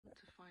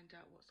find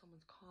out what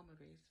someone's karma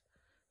is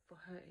for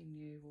hurting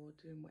you or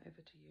doing whatever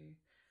to you,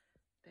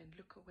 then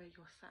look at where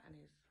your Saturn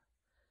is.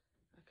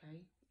 Okay,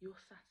 your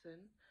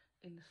Saturn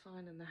in the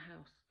sign and the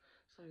house.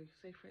 So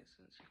say for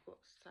instance you've got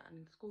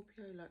Saturn in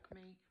Scorpio like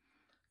me.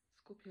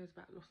 Scorpio is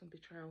about loss and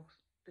betrayal.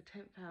 The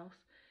 10th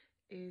house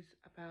is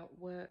about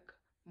work,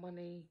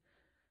 money,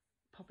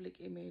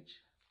 public image.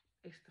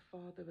 It's the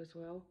father as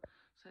well,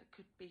 so it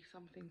could be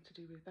something to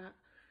do with that.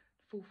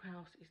 The 4th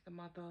house is the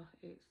mother,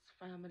 it's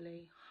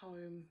family,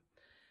 home.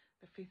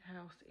 The 5th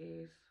house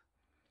is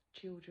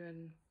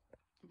children,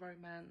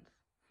 romance.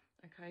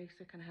 Okay,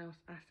 2nd house,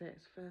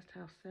 assets. 1st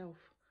house, self,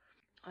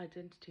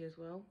 identity as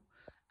well.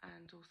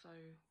 And also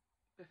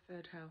the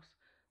 3rd house,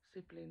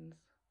 siblings,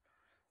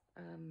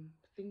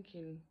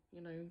 thinking,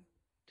 you know,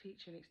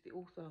 teaching. It's the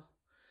author,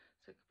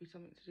 so it could be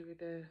something to do with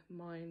their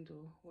mind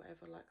or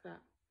whatever like that.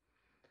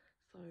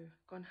 So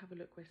go and have a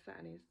look where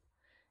Saturn is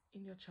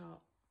in your chart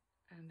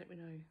and let me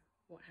know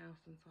what house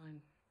and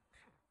sign.